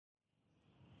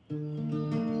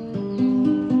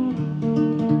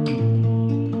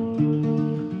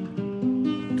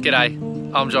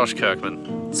G'day, I'm Josh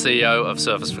Kirkman, CEO of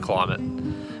Surfers for Climate,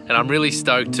 and I'm really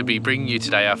stoked to be bringing you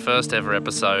today our first ever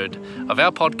episode of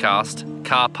our podcast,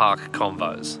 Carpark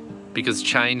Convos, because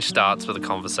change starts with a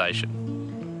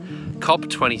conversation.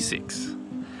 COP26.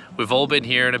 We've all been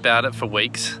hearing about it for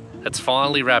weeks. It's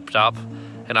finally wrapped up,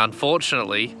 and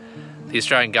unfortunately, the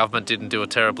Australian government didn't do a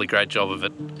terribly great job of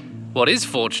it. What is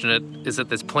fortunate is that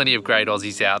there's plenty of great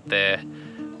Aussies out there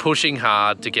pushing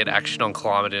hard to get action on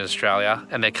climate in Australia,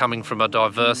 and they're coming from a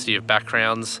diversity of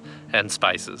backgrounds and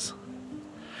spaces.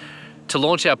 To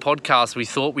launch our podcast, we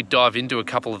thought we'd dive into a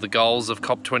couple of the goals of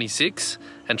COP26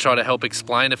 and try to help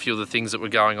explain a few of the things that were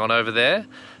going on over there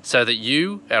so that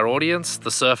you, our audience, the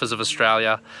surfers of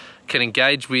Australia, can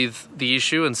engage with the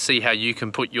issue and see how you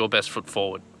can put your best foot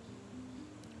forward.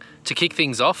 To kick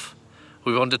things off,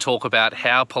 we want to talk about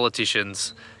how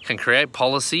politicians can create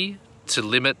policy to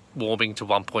limit warming to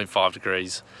 1.5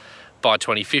 degrees by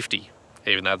 2050,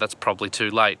 even though that's probably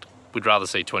too late. We'd rather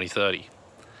see 2030.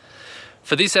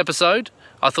 For this episode,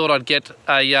 I thought I'd get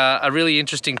a really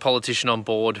interesting politician on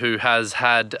board who has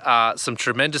had some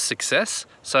tremendous success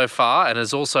so far and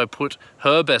has also put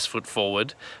her best foot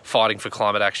forward fighting for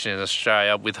climate action in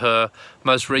Australia with her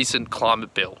most recent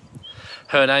climate bill.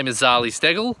 Her name is Zali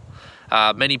Steggall.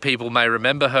 Many people may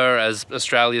remember her as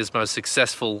Australia's most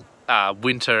successful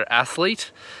winter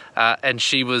athlete, and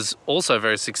she was also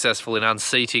very successful in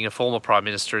unseating a former Prime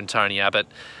Minister in Tony Abbott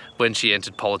when she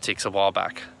entered politics a while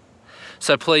back.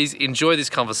 So please enjoy this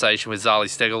conversation with Zali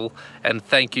Steggall, and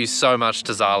thank you so much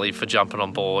to Zali for jumping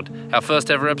on board our first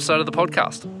ever episode of the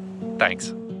podcast.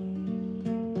 Thanks.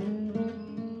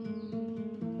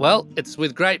 Well, it's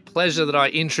with great pleasure that I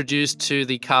introduce to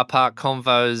the Carpark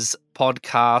Convos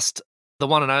podcast the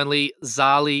one and only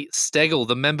Zali Steggall,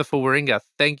 the member for Warringah.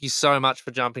 Thank you so much for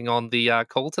jumping on the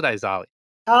call today, Zali.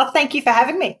 Oh, thank you for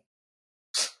having me.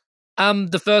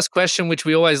 The first question, which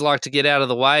we always like to get out of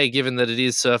the way, given that it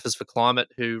is Surfers for Climate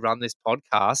who run this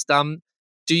podcast,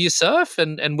 do you surf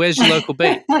and where's your local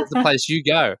beach? Where's the place you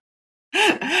go?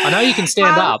 I know you can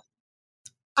stand up.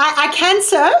 I can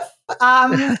surf.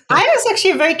 I was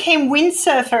actually a very keen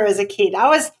windsurfer as a kid. I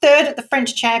was third at the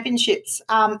French Championships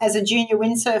as a junior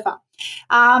windsurfer.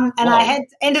 And Whoa. I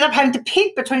ended up having to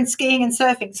pick between skiing and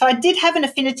surfing. So I did have an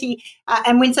affinity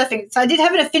and windsurfing. So I did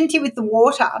have an affinity with the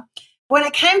water. When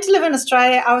it came to live in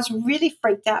Australia, I was really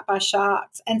freaked out by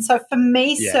sharks. And so for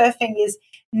me, surfing is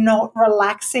not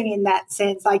relaxing in that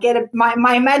sense. I get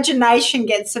my imagination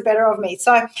gets the better of me.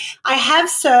 So I have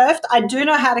surfed. I do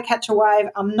know how to catch a wave.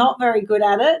 I'm not very good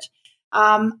at it.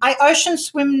 I ocean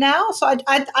swim now, so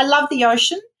I love the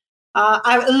ocean.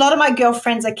 A lot of my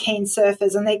girlfriends are keen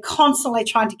surfers, and they're constantly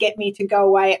trying to get me to go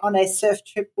away on a surf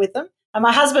trip with them. And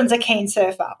my husband's a keen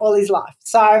surfer all his life.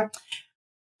 So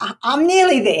I'm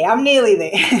nearly there.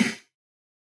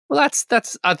 Well,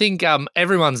 that's. I think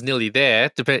everyone's nearly there,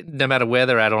 no matter where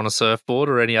they're at on a surfboard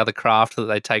or any other craft that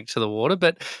they take to the water.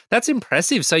 But that's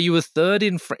impressive. So you were third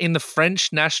in the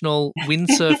French national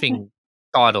windsurfing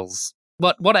titles.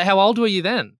 What? How old were you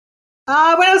then? When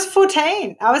I was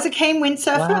 14, I was a keen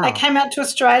windsurfer. Wow. And I came out to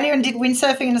Australia and did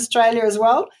windsurfing in Australia as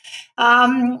well.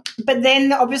 But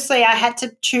then obviously I had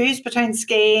to choose between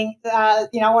skiing. I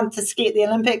wanted to ski at the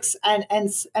Olympics and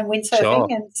windsurfing. Sure.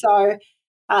 And so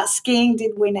skiing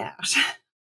did win out.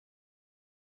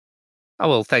 Oh,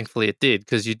 well, thankfully it did,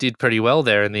 because you did pretty well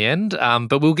there in the end.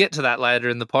 But we'll get to that later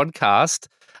in the podcast.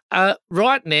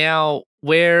 Right now,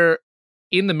 we're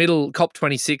in the middle.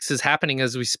 COP26 is happening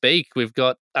as we speak. We've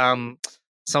got some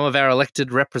of our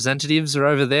elected representatives are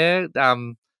over there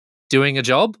doing a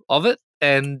job of it.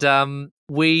 And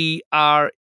we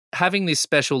are having this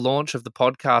special launch of the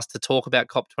podcast to talk about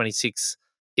COP26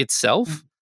 itself.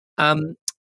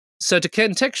 So to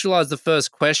contextualize the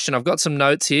first question, I've got some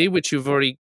notes here, which you've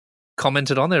already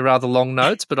commented on. They're rather long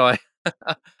notes, but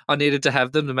I needed to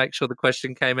have them to make sure the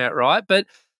question came out right. But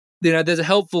there's a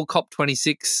helpful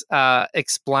COP26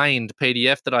 explained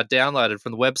PDF that I downloaded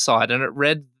from the website, and it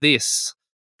read this: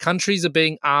 countries are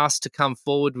being asked to come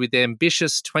forward with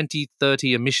ambitious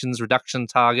 2030 emissions reduction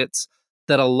targets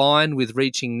that align with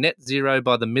reaching net zero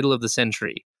by the middle of the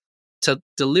century. To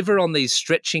deliver on these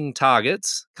stretching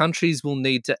targets, countries will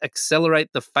need to accelerate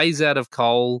the phase-out of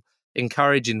coal,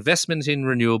 encourage investment in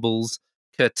renewables,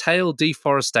 curtail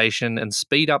deforestation, and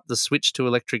speed up the switch to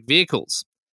electric vehicles.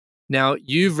 Now,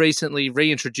 you've recently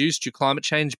reintroduced your climate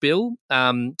change bill,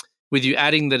 with you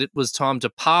adding that it was time to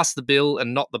pass the bill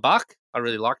and not the buck. I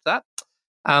really liked that.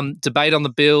 Debate on the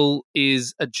bill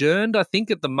is adjourned, I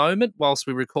think, at the moment whilst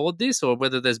we record this, or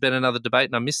whether there's been another debate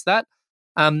and I missed that.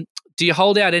 Do you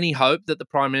hold out any hope that the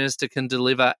Prime Minister can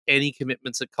deliver any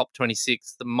commitments at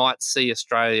COP26 that might see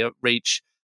Australia reach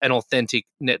an authentic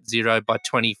net zero by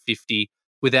 2050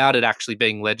 without it actually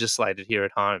being legislated here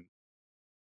at home?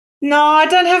 No, I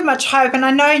don't have much hope. And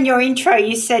I know in your intro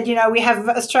you said, we have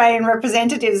Australian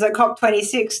representatives at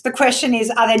COP26. The question is,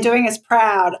 are they doing us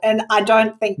proud? And I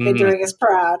don't think they're doing us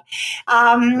proud.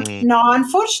 No,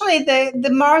 unfortunately,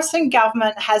 the Morrison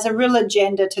government has a real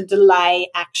agenda to delay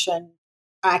action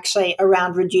actually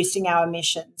around reducing our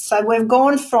emissions. So we've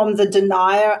gone from the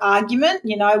denier argument,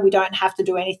 we don't have to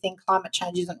do anything, climate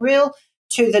change isn't real,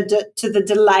 to the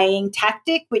delaying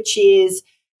tactic, which is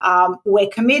we're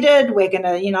committed, we're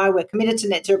committed to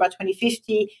net zero by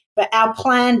 2050, but our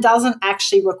plan doesn't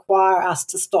actually require us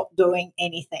to stop doing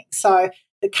anything. So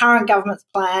the current government's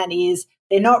plan is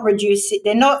they're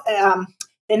not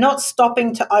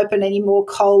stopping to open any more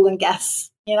coal and gas,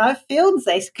 fields.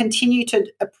 They continue to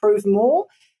approve more.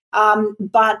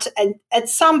 But at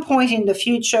some point in the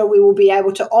future, we will be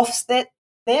able to offset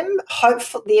them,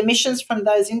 hopefully the emissions from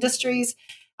those industries.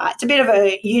 It's a bit of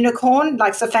a unicorn, like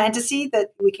it's a fantasy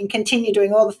that we can continue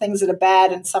doing all the things that are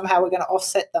bad and somehow we're going to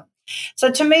offset them. So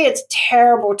to me, it's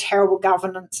terrible, terrible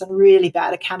governance and really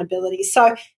bad accountability.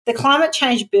 So the climate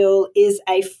change bill is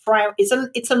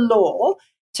it's a law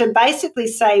to basically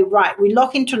say, right, we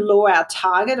lock into law our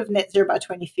target of net zero by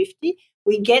 2050.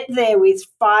 We get there with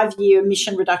 5-year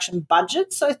emission reduction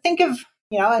budgets. So think of,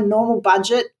 a normal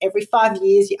budget. Every 5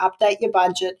 years, you update your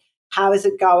budget. How is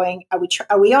it going?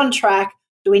 Are we on track?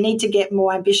 Do we need to get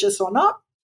more ambitious or not?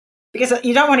 Because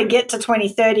you don't want to get to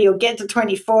 2030 or get to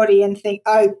 2040 and think,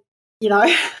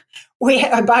 we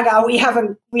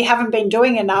haven't been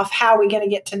doing enough. How are we going to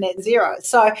get to net zero?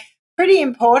 So pretty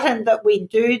important that we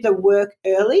do the work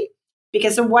early,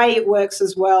 because the way it works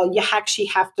as well, you actually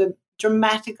have to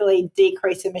dramatically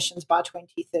decrease emissions by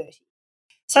 2030.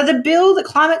 So the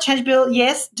climate change bill,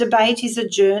 yes, debate is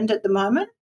adjourned at the moment.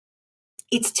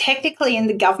 It's technically in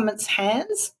the government's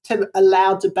hands to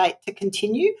allow debate to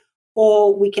continue,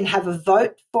 or we can have a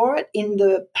vote for it in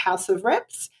the House of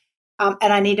Reps, and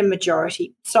I need a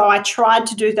majority. So I tried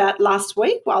to do that last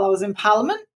week while I was in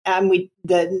Parliament, and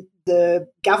the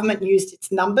government used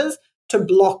its numbers to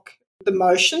block the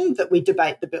motion that we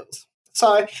debate the bills.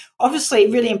 So obviously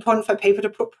really important for people to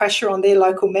put pressure on their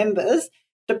local members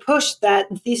to push that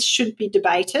this should be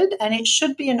debated and it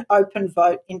should be an open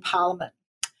vote in Parliament.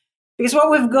 Because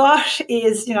what we've got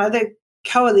is, the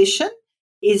coalition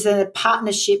is a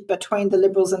partnership between the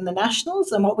Liberals and the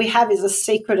Nationals, and what we have is a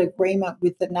secret agreement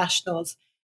with the Nationals,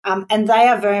 and they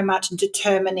are very much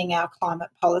determining our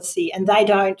climate policy, and they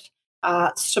don't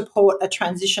support a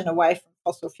transition away from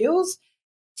fossil fuels.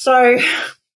 So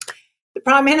the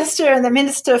Prime Minister and the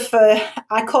Minister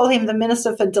I call him the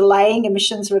Minister for Delaying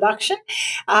Emissions Reduction,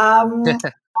 are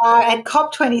at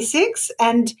COP26,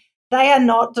 and they are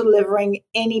not delivering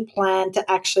any plan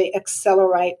to actually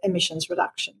accelerate emissions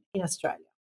reduction in Australia.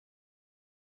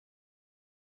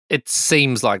 It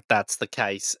seems like that's the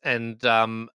case. And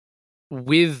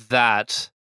with that,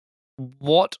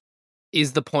 what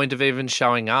is the point of even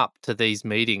showing up to these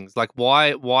meetings? Like,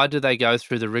 why do they go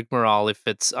through the rigmarole if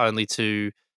it's only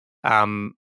to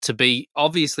be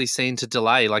obviously seen to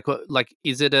delay? Like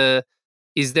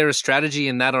is there a strategy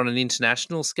in that on an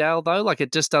international scale though? Like,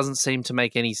 it just doesn't seem to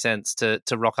make any sense to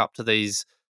rock up to these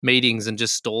meetings and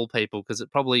just stall people, because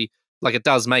it probably, like, it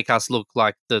does make us look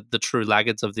like the true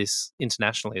laggards of this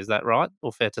internationally. Is that right,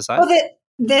 or fair to say? Well,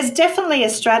 there's definitely a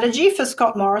strategy for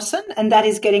Scott Morrison, and that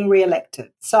is getting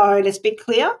re-elected. So let's be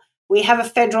clear, we have a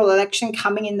federal election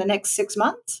coming in the next 6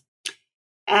 months,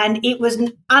 and it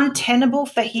was untenable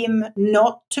for him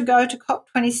not to go to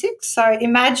COP26. So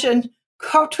imagine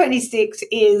COP26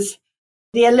 is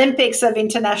the Olympics of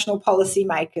international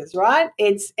policymakers, right?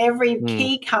 It's every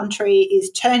key country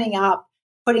is turning up,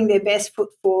 putting their best foot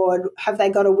forward. Have they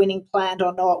got a winning plan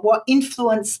or not? What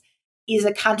influence is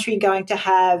a country going to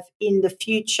have in the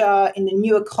future, in the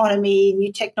new economy,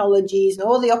 new technologies, and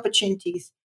all the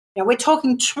opportunities? We're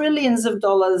talking trillions of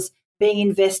dollars being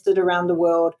invested around the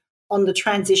world on the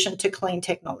transition to clean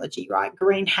technology, right?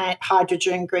 Green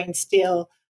hydrogen, green steel,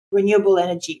 renewable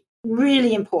energy.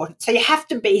 Really important. So you have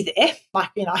to be there. Like,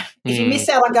 if you miss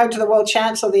out on going to the World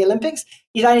Champs or the Olympics,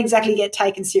 you don't exactly get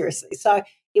taken seriously. So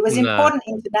it was important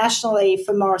internationally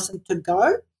for Morrison to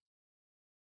go.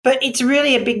 But it's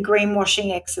really a big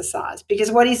greenwashing exercise,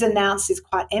 because what he's announced is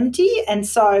quite empty. And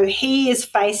so he is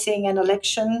facing a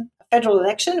federal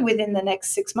election within the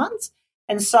next 6 months.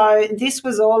 And so this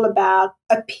was all about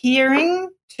appearing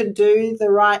to do the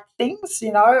right things,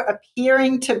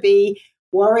 appearing to be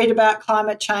worried about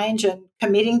climate change and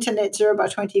committing to net zero by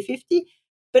 2050,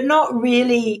 but not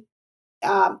really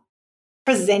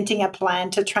presenting a plan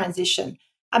to transition.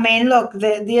 I mean, look,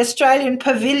 the Australian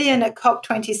pavilion at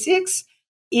COP26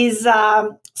 is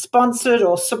sponsored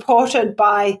or supported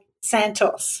by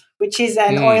Santos, which is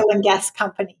an oil and gas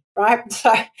company, right?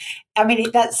 So, I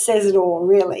mean, that says it all,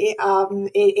 really.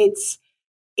 It's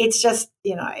just,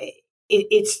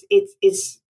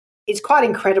 it's quite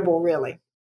incredible, really.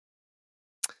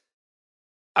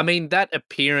 I mean, that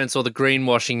appearance or the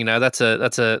greenwashing,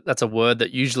 that's a word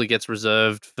that usually gets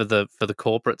reserved for the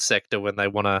corporate sector when they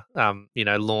want to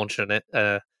launch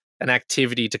an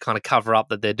activity to kind of cover up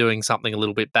that they're doing something a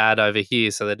little bit bad over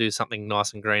here, so they do something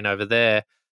nice and green over there.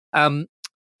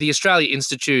 The Australia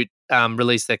Institute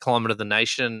released their Climate of the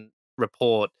Nation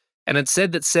report, and it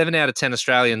said that 7 out of 10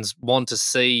 Australians want to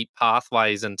see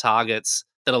pathways and targets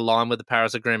that align with the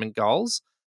Paris Agreement goals.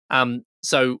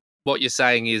 So what you're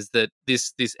saying is that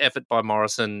this effort by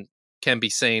Morrison can be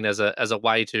seen as a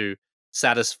way to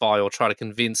satisfy or try to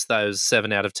convince those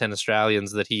 7 out of 10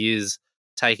 Australians that he is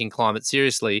taking climate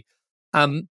seriously.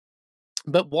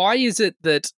 But why is it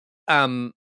that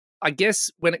I guess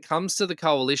when it comes to the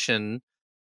coalition,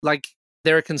 like,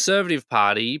 they're a conservative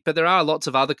party, but there are lots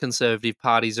of other conservative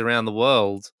parties around the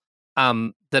world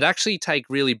that actually take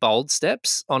really bold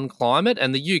steps on climate,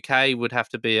 and the UK would have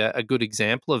to be a good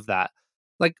example of that.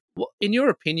 Like, in your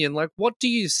opinion, like, what do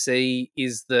you see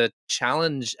is the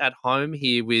challenge at home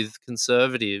here with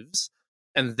conservatives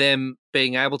and them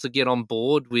being able to get on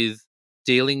board with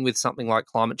dealing with something like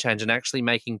climate change and actually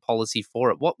making policy for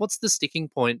it? What's the sticking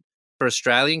point for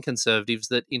Australian conservatives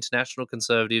that international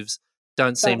conservatives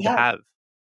don't seem to have?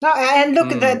 No, and look,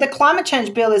 the climate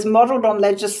change bill is modelled on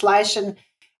legislation,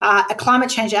 a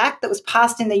climate change act that was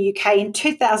passed in the UK in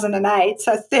 2008,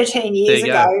 so 13 years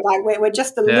ago. Like, we're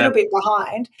just a little bit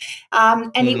behind,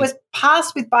 and it was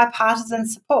passed with bipartisan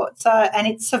support. So, and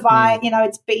it survived.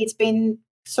 It's been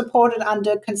supported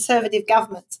under conservative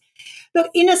governments. Look,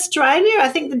 in Australia, I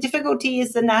think the difficulty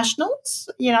is the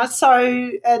Nationals.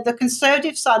 So the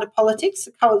conservative side of politics,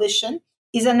 the coalition,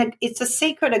 it's a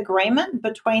secret agreement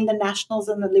between the Nationals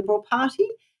and the Liberal Party,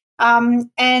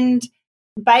 and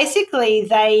basically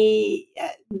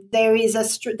there is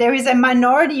a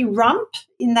minority rump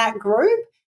in that group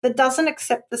that doesn't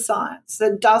accept the science,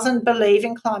 that doesn't believe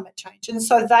in climate change, and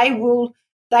so they will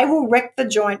wreck the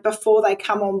joint before they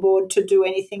come on board to do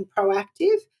anything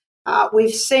proactive.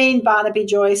 We've seen Barnaby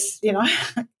Joyce,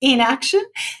 in action,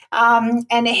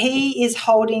 and he is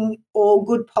holding all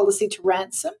good policy to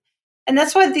ransom. And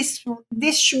that's why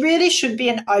this really should be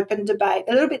an open debate,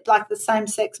 a little bit like the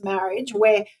same-sex marriage,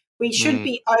 where we should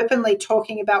be openly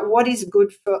talking about what is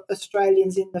good for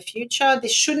Australians in the future.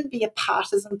 This shouldn't be a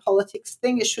partisan politics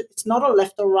thing. It's not a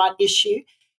left or right issue,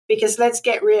 because let's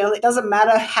get real, it doesn't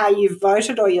matter how you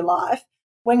voted or your life.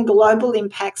 When global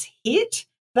impacts hit,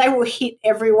 they will hit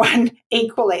everyone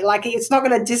equally. Like, it's not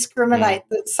going to discriminate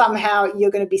that somehow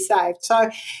you're going to be saved.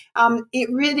 So it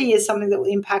really is something that will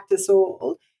impact us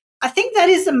all. I think that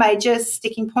is the major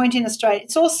sticking point in Australia.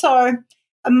 It's also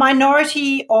a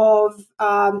minority of,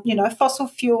 fossil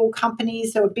fuel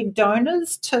companies who are big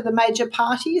donors to the major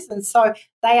parties, and so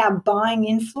they are buying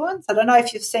influence. I don't know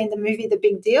if you've seen the movie The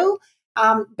Big Deal,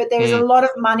 but there is a lot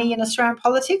of money in Australian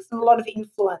politics and a lot of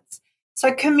influence.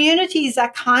 So communities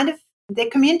are their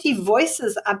community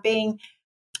voices are being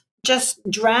just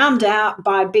drowned out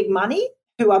by big money,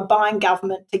 who are buying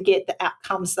government to get the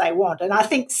outcomes they want. And I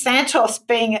think Santos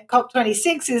being at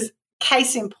COP26 is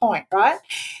case in point, right?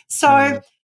 So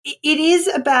it is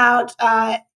about,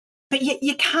 but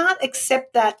you can't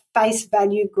accept that face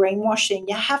value greenwashing.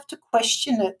 You have to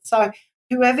question it. So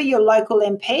whoever your local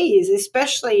MP is,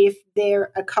 especially if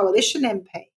they're a coalition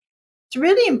MP, it's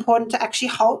really important to actually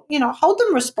hold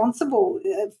them responsible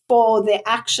for their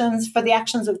actions, for the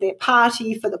actions of their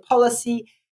party, for the policy.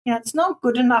 It's not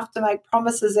good enough to make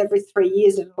promises every 3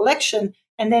 years at an election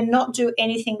and then not do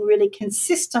anything really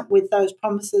consistent with those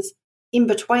promises in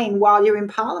between while you're in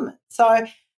Parliament. So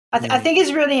I think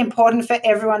it's really important for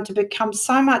everyone to become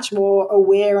so much more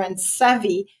aware and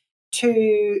savvy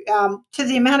to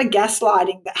the amount of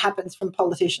gaslighting that happens from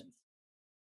politicians.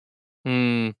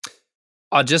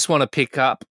 I just want to pick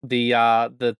up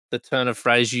the turn of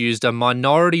phrase you used, a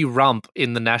minority rump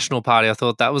in the National Party. I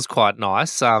thought that was quite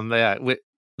nice.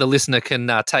 The listener can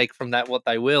take from that what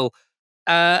they will.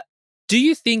 Do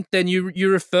you think then you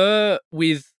refer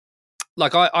with,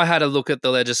 like, I had a look at the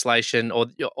legislation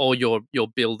or your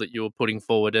bill that you were putting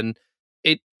forward, and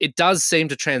it does seem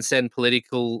to transcend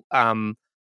political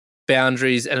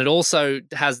boundaries, and it also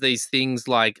has these things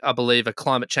like, I believe, a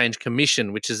climate change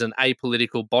commission, which is an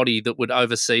apolitical body that would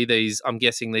oversee these, I'm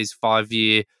guessing, these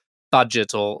 5-year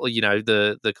budget or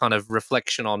the kind of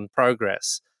reflection on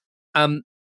progress.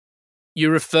 You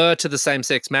refer to the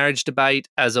same-sex marriage debate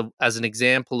as an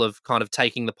example of kind of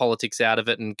taking the politics out of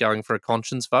it and going for a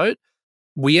conscience vote.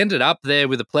 We ended up there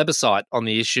with a plebiscite on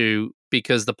the issue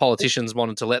because the politicians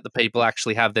wanted to let the people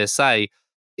actually have their say.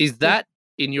 Is that,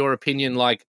 in your opinion,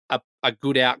 like a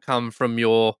good outcome from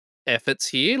your efforts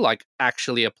here? Like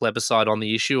actually a plebiscite on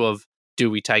the issue of do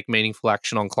we take meaningful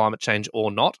action on climate change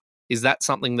or not? Is that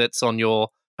something that's on your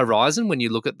horizon when you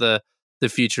look at the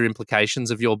future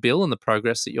implications of your bill and the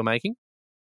progress that you're making?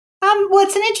 Well,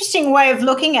 it's an interesting way of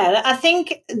looking at it. I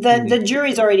think the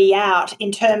jury's already out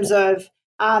in terms of,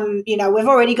 we've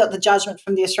already got the judgment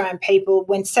from the Australian people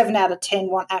when 7 out of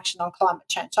 10 want action on climate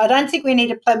change. So I don't think we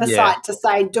need a plebiscite to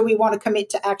say, do we want to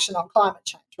commit to action on climate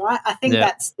change, right? I think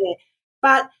that's there.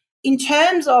 But in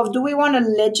terms of, do we want to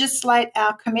legislate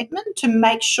our commitment to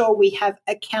make sure we have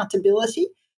accountability?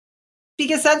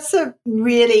 Because that's a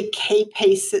really key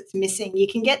piece that's missing. You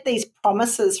can get these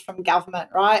promises from government,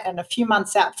 right? And a few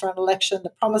months out for an election,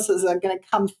 the promises are going to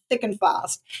come thick and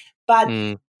fast.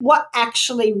 But what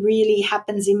actually really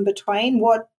happens in between?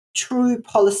 What true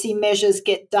policy measures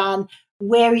get done?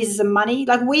 Where is the money?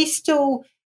 Like we still,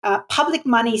 public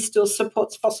money still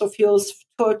supports fossil fuels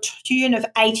to a tune of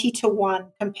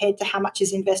 80-1 compared to how much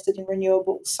is invested in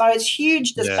renewables. So it's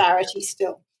huge disparity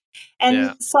still.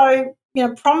 And so,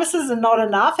 promises are not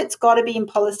enough. It's got to be in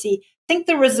policy. Think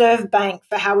the Reserve Bank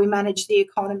for how we manage the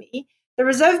economy. The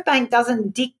Reserve Bank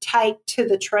doesn't dictate to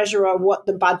the Treasurer what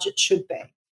the budget should be.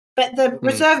 But the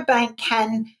Reserve Bank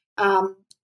can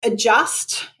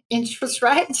adjust interest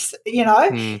rates,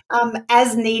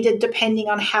 as needed depending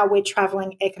on how we're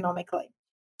travelling economically.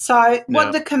 So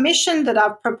what the commission that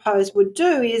I've proposed would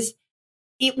do is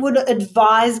it would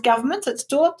advise governments. It's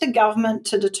still up to government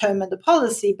to determine the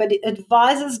policy, but it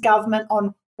advises government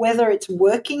on whether it's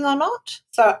working or not.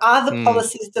 So are the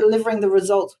policies delivering the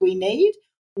results we need?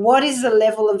 What is the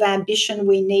level of ambition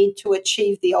we need to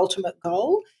achieve the ultimate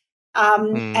goal?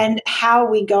 And how are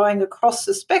we going across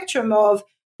the spectrum of,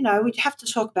 we'd have to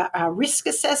talk about our risk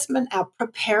assessment, our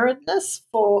preparedness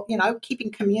for,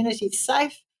 keeping communities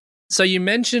safe. So you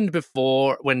mentioned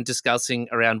before when discussing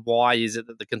around why is it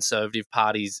that the Conservative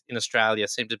parties in Australia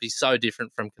seem to be so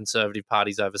different from Conservative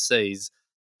parties overseas,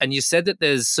 and you said that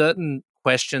there's certain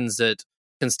questions that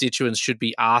constituents should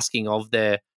be asking of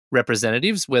their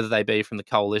representatives, whether they be from the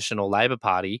Coalition or Labor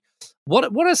Party.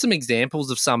 What are some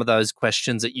examples of some of those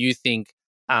questions that you think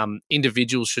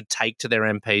individuals should take to their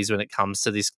MPs when it comes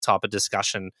to this type of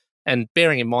discussion? And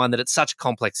bearing in mind that it's such a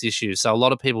complex issue, so a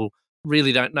lot of people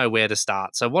really don't know where to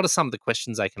start. So what are some of the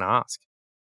questions they can ask?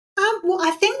 Well,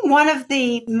 I think one of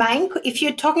the main, if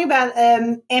you're talking about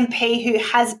MP who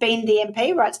has been the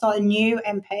MP, right, it's not a new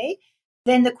MP,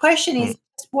 then the question is,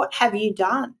 what have you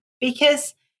done?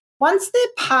 Because once they're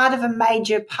part of a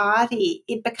major party,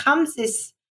 it becomes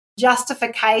this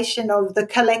justification of the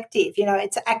collective.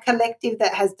 It's a collective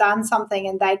that has done something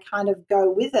and they kind of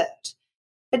go with it.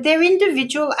 But their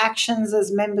individual actions as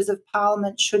members of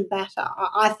parliament should matter.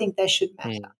 I think they should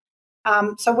matter.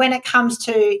 So when it comes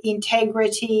to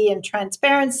integrity and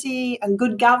transparency and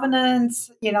good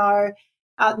governance,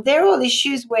 they're all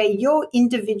issues where your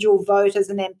individual vote as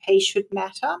an MP should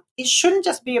matter. It shouldn't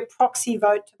just be a proxy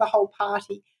vote to the whole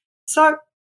party. So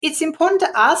it's important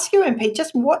to ask your MP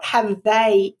just what have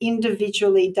they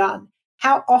individually done?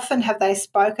 How often have they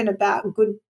spoken about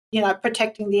good,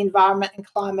 protecting the environment and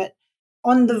climate?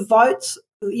 On the votes,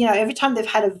 every time they've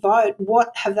had a vote,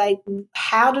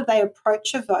 how do they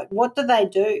approach a vote? What do they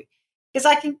do? Because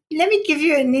let me give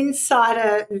you an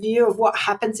insider view of what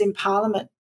happens in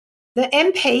Parliament. The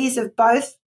MPs of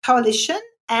both Coalition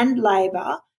and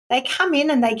Labor, they come in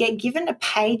and they get given a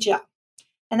pager.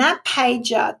 And that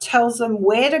pager tells them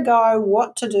where to go,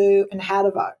 what to do, and how to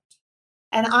vote.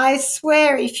 And I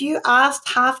swear, if you asked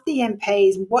half the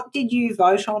MPs, what did you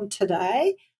vote on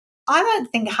today? I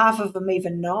don't think half of them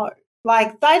even know.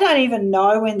 Like, they don't even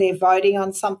know when they're voting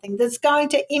on something that's going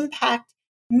to impact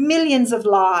millions of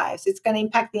lives. It's going to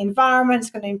impact the environment.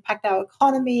 It's going to impact our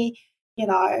economy,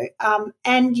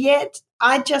 and yet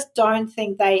I just don't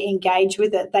think they engage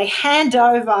with it. They hand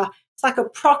over, it's like a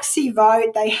proxy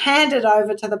vote. They hand it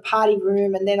over to the party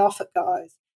room and then off it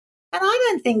goes. And I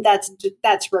don't think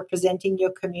that's representing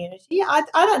your community. I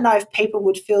don't know if people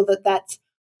would feel that that's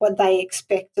what they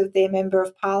expect of their member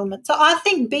of parliament. So I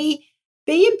think be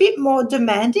a bit more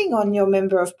demanding on your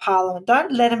member of parliament.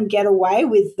 Don't let them get away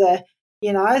with the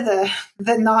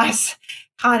nice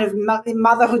kind of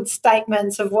motherhood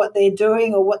statements of what they're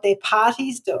doing or what their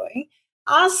party's doing.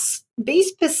 Be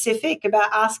specific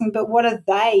about asking, but what are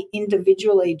they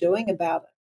individually doing about it?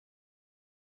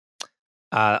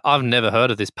 I've never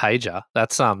heard of this pager.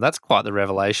 That's quite the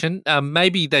revelation.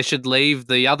 Maybe they should leave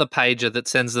the other pager that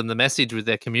sends them the message with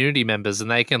their community members,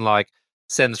 and they can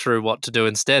send through what to do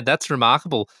instead. That's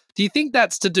remarkable. Do you think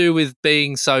that's to do with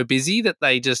being so busy that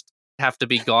they just have to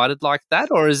be guided like that,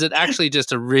 or is it actually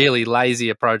just a really lazy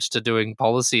approach to doing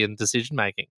policy and decision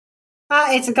making?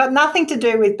 It's got nothing to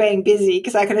do with being busy,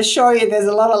 because I can assure you there's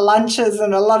a lot of lunches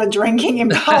and a lot of drinking in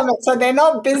Parliament, so they're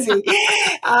not busy.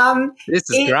 This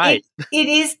is great. It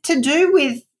is to do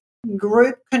with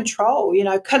group control,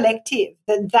 collective,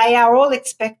 that they are all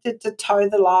expected to toe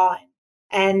the line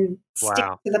and stick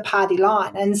to the party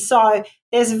line. And so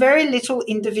there's very little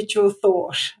individual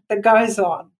thought that goes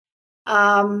on.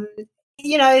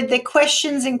 The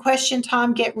questions in question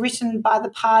time get written by the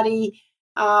party.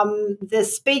 The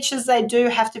speeches they do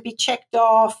have to be checked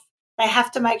off. They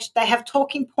have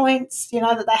talking points,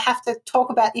 that they have to talk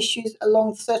about issues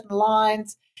along certain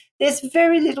lines. There's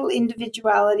very little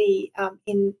individuality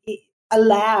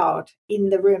allowed in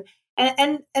the room.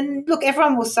 And look,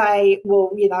 everyone will say,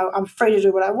 well, I'm free to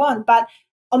do what I want. But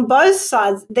on both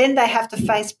sides, then they have to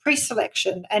face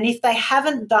pre-selection. And if they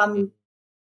haven't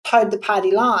towed the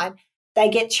party line, they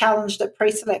get challenged at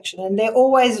pre-selection. And they're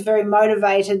always very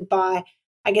motivated by,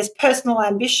 I guess, personal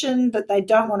ambition, that they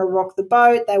don't want to rock the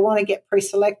boat. They want to get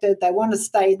pre-selected. They want to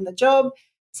stay in the job.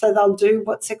 So they'll do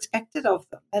what's expected of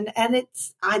them. And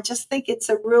I just think it's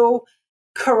a real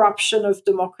corruption of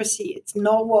democracy. It's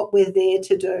not what we're there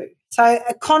to do. So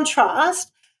a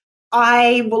contrast,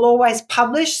 I will always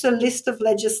publish the list of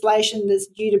legislation that's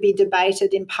due to be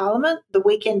debated in Parliament the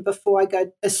weekend before I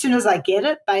go, as soon as I get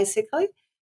it, basically.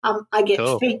 I get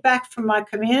feedback from my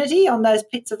community on those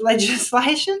bits of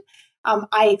legislation.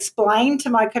 I explain to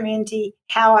my community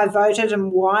how I voted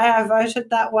and why I voted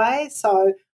that way.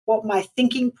 So what my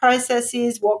thinking process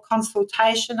is, what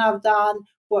consultation I've done,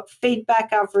 what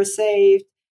feedback I've received.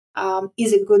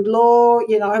 Is it good law?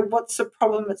 What's the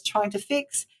problem it's trying to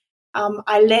fix?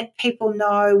 I let people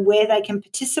know where they can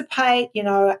participate.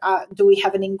 Do we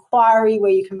have an inquiry where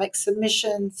you can make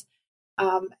submissions?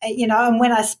 And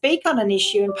when I speak on an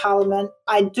issue in Parliament,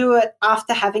 I do it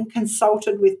after having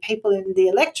consulted with people in the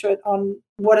electorate on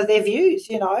what are their views,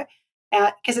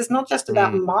 because it's not just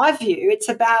about my view, it's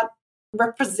about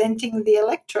representing the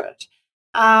electorate.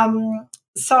 I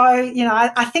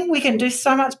think we can do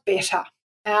so much better.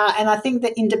 And I think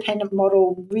the independent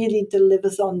model really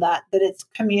delivers on that it's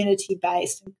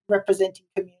community-based and representing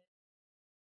community.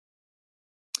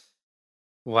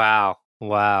 Wow.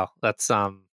 That's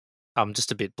I'm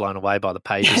just a bit blown away by the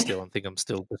pages still. I think I'm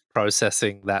still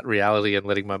processing that reality and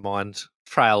letting my mind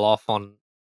trail off on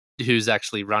who's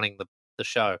actually running the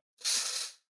show.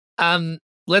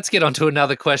 Let's get on to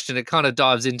another question. It kind of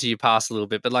dives into your past a little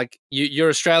bit, but you're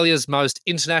Australia's most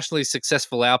internationally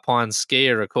successful alpine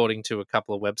skier, according to a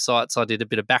couple of websites I did a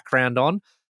bit of background on.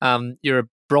 You're a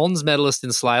bronze medalist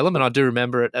in slalom, and I do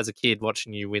remember it as a kid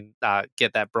watching you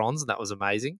get that bronze, and that was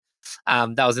amazing.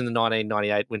 That was in the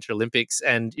 1998 Winter Olympics,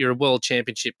 and you're a world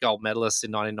championship gold medalist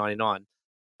in 1999.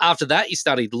 After that, you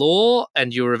studied law,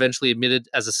 and you were eventually admitted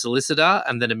as a solicitor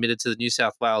and then admitted to the New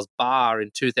South Wales Bar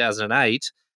in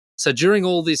 2008. So during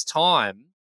all this time,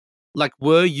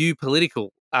 were you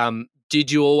political?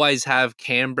 Did you always have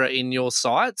Canberra in your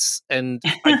sights? And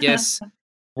I guess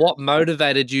what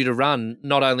motivated you to run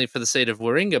not only for the seat of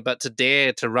Warringah, but to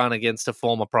dare to run against a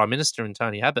former Prime Minister in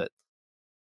Tony Abbott?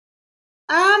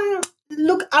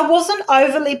 Look, I wasn't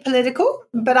overly political,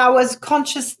 but I was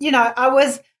conscious, I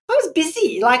was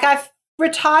busy. I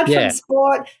retired from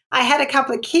sport. I had a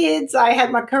couple of kids. I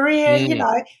had my career,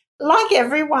 like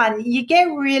everyone, you get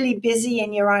really busy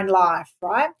in your own life,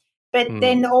 right? But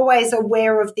then always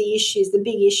aware of the issues, the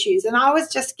big issues. And I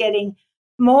was just getting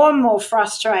more and more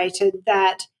frustrated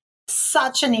that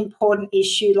such an important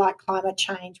issue like climate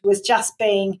change was just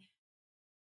being,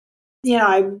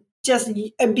 just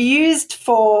abused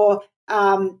for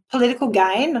political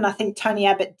gain. And I think Tony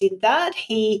Abbott did that.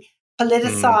 He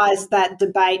politicised that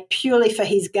debate purely for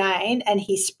his gain, and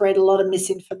he spread a lot of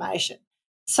misinformation.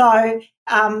 So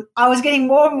I was getting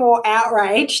more and more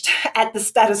outraged at the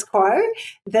status quo,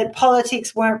 that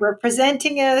politics weren't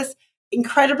representing us,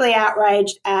 incredibly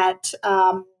outraged at,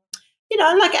 at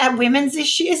women's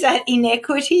issues, at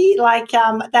inequity.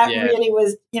 Really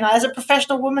was, as a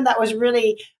professional woman, that was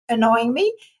really annoying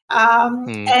me.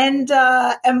 And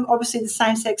obviously the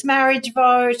same-sex marriage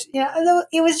vote,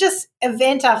 it was just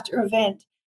event after event.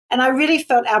 And I really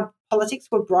felt our politics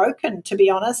were broken, to be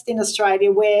honest, in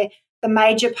Australia, where the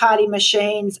major party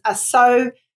machines are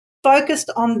so focused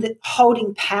on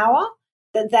holding power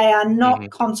that they are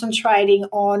not concentrating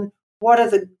on what are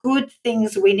the good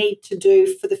things we need to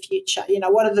do for the future?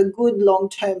 What are the good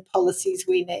long-term policies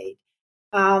we need?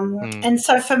 And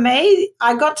so for me,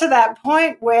 I got to that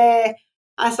point where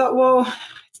I thought, well,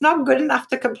 it's not good enough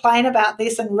to complain about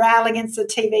this and rail against the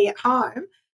TV at home.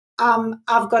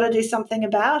 I've got to do something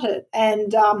about it.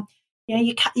 And,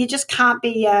 you just can't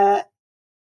be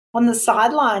on the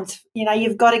sidelines.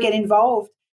 You've got to get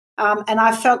involved. And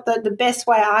I felt that the best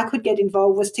way I could get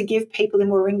involved was to give people in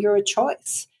Warringah a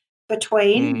choice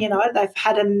between, they've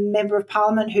had a member of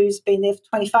parliament who's been there for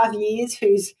 25 years,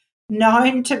 who's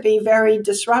known to be very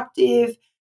disruptive,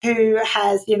 who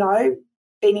has,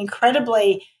 been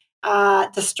incredibly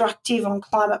destructive on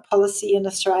climate policy in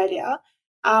Australia,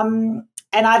 and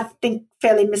I think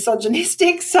fairly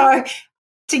misogynistic. So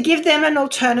to give them an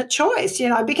alternate choice,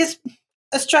 because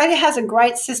Australia has a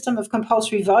great system of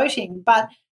compulsory voting, but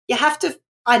you have to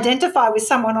identify with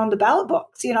someone on the ballot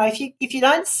box. If you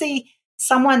don't see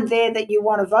someone there that you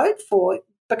want to vote for, it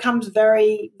becomes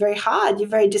very, very hard. You're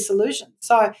very disillusioned.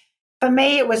 So for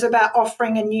me, it was about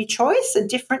offering a new choice, a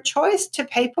different choice to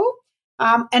people.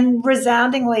 And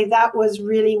resoundingly, that was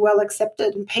really well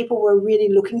accepted, and people were really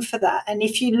looking for that. And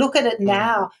if you look at it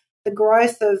now, the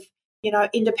growth of,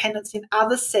 independents in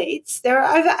other seats, there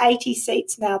are over 80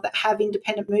 seats now that have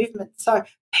independent movements. So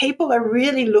people are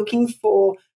really looking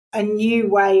for a new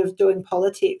way of doing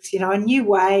politics, a new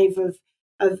wave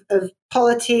of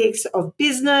politics, of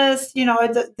business.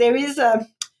 There is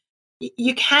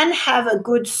you can have a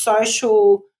good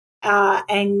social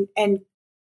and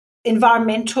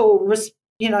environmental,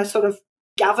 sort of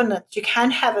governance. You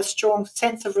can have a strong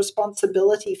sense of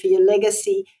responsibility for your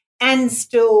legacy and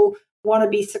still want to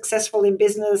be successful in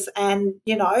business. And,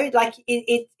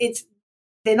 it's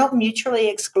they're not mutually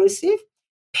exclusive.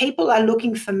 People are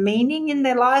looking for meaning in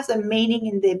their lives and meaning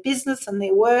in their business and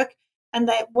their work. And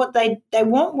they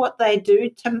want what they do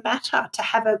to matter, to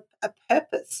have a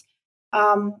purpose.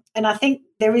 And I think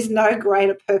there is no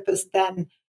greater purpose than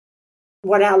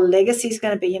what our legacy is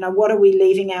going to be. What are we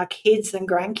leaving our kids and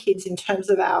grandkids in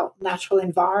terms of our natural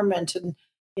environment? And,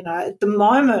 at the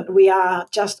moment we are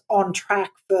just on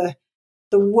track for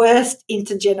the worst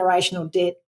intergenerational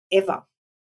debt ever.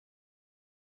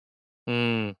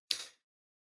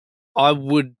 I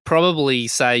would probably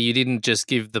say you didn't just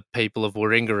give the people of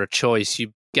Warringah a choice,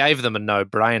 you gave them a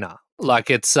no-brainer. Like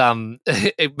it's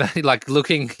like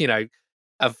looking,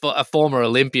 a former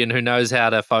Olympian who knows how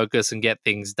to focus and get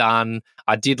things done.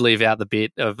 I did leave out the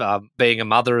bit of being a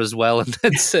mother as well, and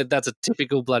that's a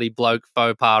typical bloody bloke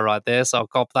faux pas right there, so I'll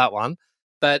cop that one.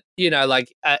 But,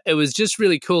 it was just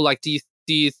really cool. Like, do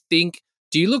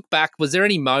you look back, was there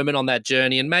any moment on that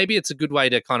journey? And maybe it's a good way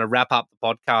to kind of wrap up the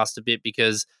podcast a bit,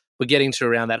 because we're getting to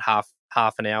around that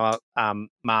half an hour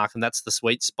mark, and that's the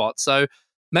sweet spot. So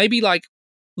maybe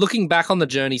looking back on the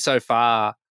journey so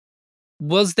far,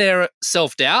 was there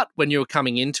self-doubt when you were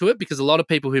coming into it? Because a lot of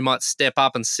people who might step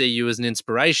up and see you as an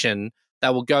inspiration, they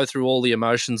will go through all the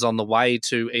emotions on the way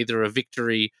to either a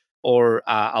victory or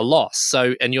a loss.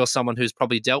 So, and you're someone who's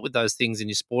probably dealt with those things in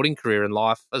your sporting career and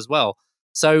life as well.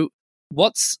 So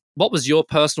what was your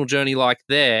personal journey like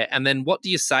there? And then what do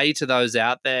you say to those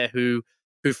out there who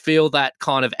feel that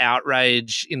kind of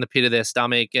outrage in the pit of their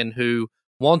stomach and who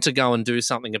want to go and do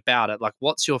something about it? Like,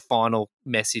 what's your final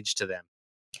message to them?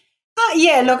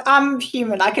 Yeah, look, I'm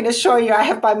human. I can assure you I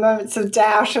have my moments of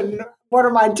doubt and what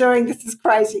am I doing? This is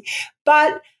crazy.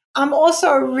 But I'm also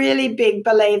a really big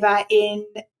believer in,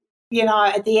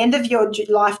 at the end of your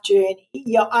life journey,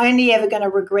 you're only ever going to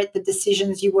regret the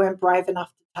decisions you weren't brave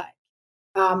enough to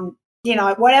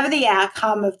take. Whatever the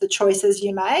outcome of the choices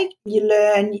you make, you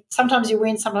learn. Sometimes you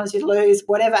win, sometimes you lose,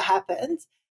 whatever happens.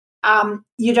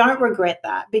 You don't regret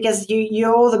that because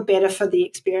you're the better for the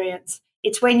experience.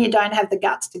 It's when you don't have the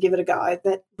guts to give it a go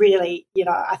that really,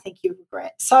 I think you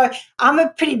regret. So I'm a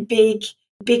pretty big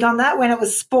on that when it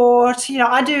was sport.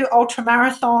 I do ultra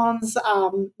marathons,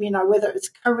 whether it's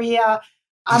career.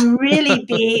 I'm really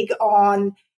big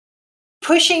on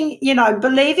pushing,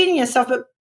 believing in yourself,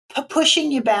 but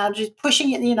pushing your boundaries,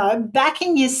 pushing it,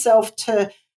 backing yourself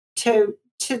to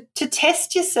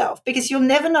test yourself, because you'll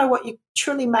never know what you're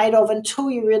truly made of until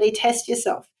you really test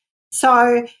yourself.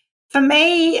 So for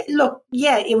me, look,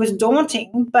 yeah, it was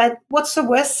daunting, but what's the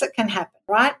worst that can happen,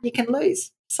 right? You can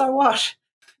lose. So what?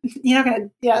 You're not going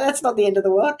to, that's not the end of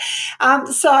the world.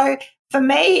 So for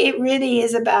me, it really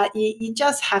is about you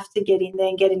just have to get in there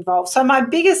and get involved. So my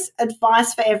biggest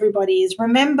advice for everybody is,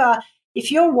 remember, if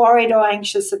you're worried or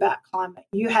anxious about climate,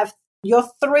 you have your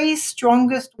three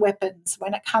strongest weapons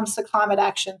when it comes to climate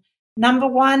action. Number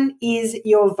one is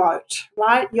your vote,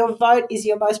 right? Your vote is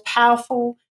your most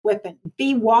powerful weapon.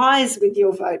 Be wise with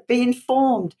your vote. Be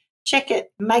informed. check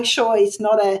it. Make sure it's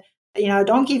not a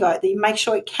donkey vote, that you make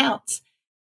sure it counts.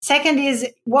 Second is,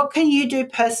 what can you do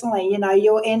personally?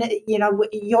 Your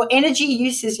energy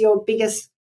use is your biggest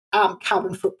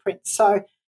carbon footprint. So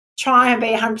try and be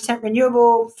 100%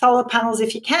 renewable, solar panels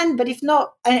if you can, but if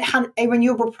not, a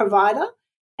renewable provider.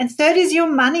 And third is your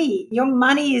money. Your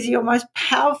money is your most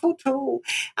powerful tool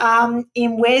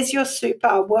in where's your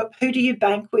super, who do you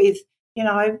bank with?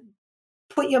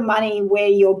 Put your money where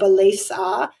your beliefs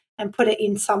are and put it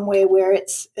in somewhere where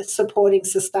it's supporting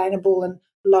sustainable and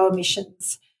low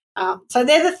emissions. So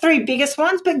they're the three biggest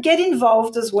ones, but get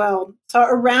involved as well. So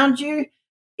around you,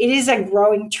 it is a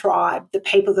growing tribe, the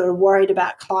people that are worried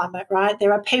about climate, right?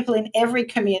 There are people in every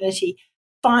community.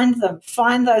 Find them,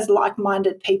 find those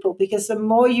like-minded people, because the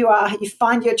more you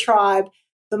find your tribe,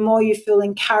 the more you feel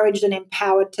encouraged and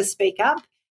empowered to speak up.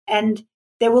 And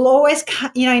there will always,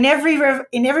 in every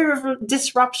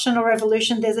disruption or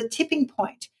revolution, there's a tipping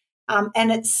point.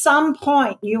 And at some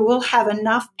point, you will have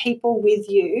enough people with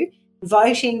you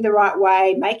voting the right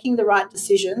way, making the right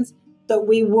decisions, that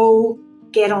we will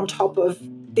get on top of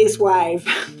this wave,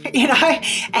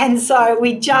 And so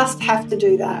we just have to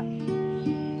do that.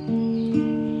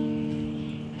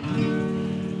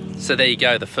 So there you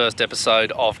go, the first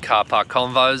episode of Carpark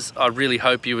Convos. I really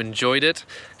hope you enjoyed it.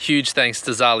 Huge thanks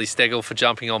to Zali Steggall for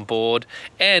jumping on board.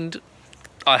 And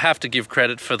I have to give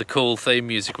credit for the cool theme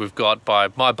music we've got by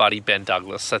my buddy Ben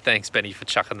Douglas. So thanks, Benny, for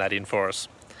chucking that in for us.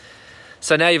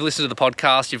 So now you've listened to the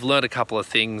podcast, you've learned a couple of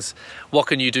things. What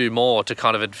can you do more to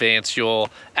kind of advance your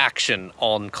action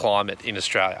on climate in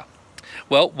Australia?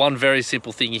 Well, one very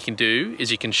simple thing you can do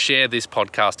is you can share this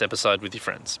podcast episode with your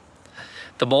friends.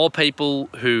 The more people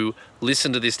who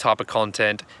listen to this type of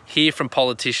content, hear from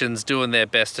politicians doing their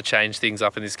best to change things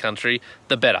up in this country,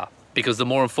 the better. Because the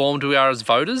more informed we are as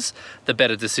voters, the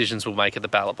better decisions we'll make at the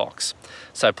ballot box.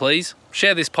 So please,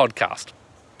 share this podcast.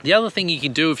 The other thing you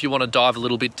can do if you want to dive a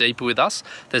little bit deeper with us,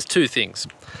 there's two things.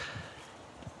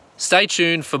 Stay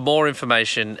tuned for more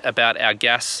information about our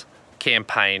gas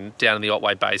campaign down in the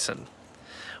Otway Basin.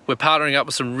 We're partnering up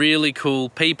with some really cool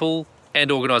people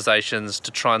and organisations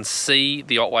to try and see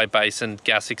the Otway Basin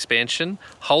gas expansion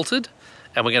halted,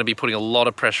 and we're going to be putting a lot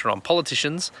of pressure on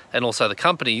politicians and also the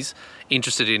companies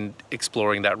interested in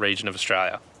exploring that region of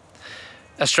Australia.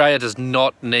 Australia does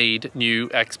not need new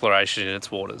exploration in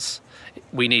its waters.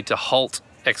 We need to halt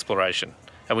exploration,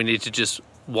 and we need to just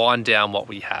wind down what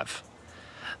we have.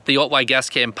 The Otway gas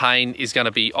campaign is going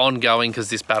to be ongoing because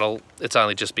this battle, it's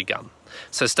only just begun.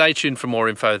 So stay tuned for more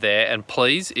info there, and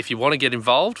please, if you want to get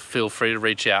involved, feel free to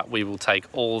reach out. We will take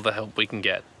all the help we can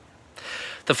get.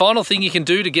 The final thing you can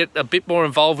do to get a bit more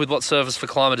involved with what Surfers for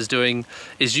Climate is doing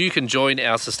is you can join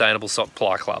our Sustainable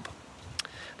Supply Club.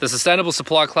 The Sustainable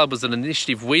Supply Club was an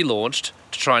initiative we launched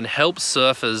to try and help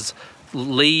surfers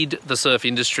lead the surf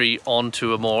industry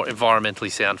onto a more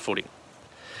environmentally sound footing.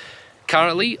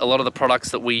 Currently, a lot of the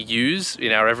products that we use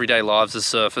in our everyday lives as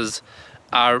surfers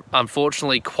are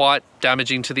unfortunately quite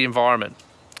damaging to the environment.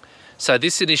 So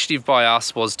this initiative by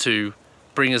us was to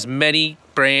bring as many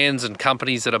brands and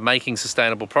companies that are making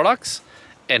sustainable products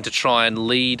and to try and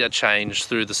lead a change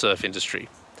through the surf industry.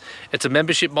 It's a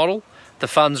membership model. The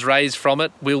funds raised from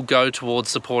it will go towards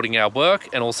supporting our work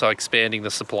and also expanding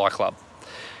the Supply Club.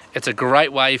 It's a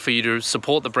great way for you to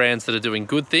support the brands that are doing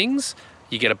good things.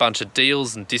 You get a bunch of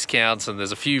deals and discounts, and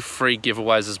there's a few free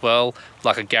giveaways as well,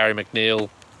 like a Gary McNeil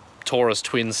Taurus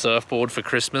Twin surfboard for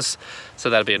Christmas. So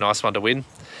that'd be a nice one to win.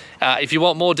 If you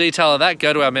want more detail of that,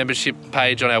 go to our membership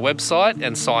page on our website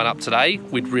and sign up today.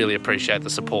 We'd really appreciate the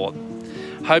support.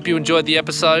 Hope you enjoyed the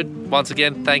episode. Once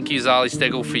again, thank you, Zali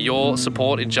Steggall, for your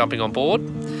support in jumping on board.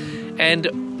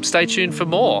 And stay tuned for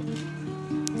more.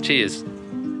 Cheers.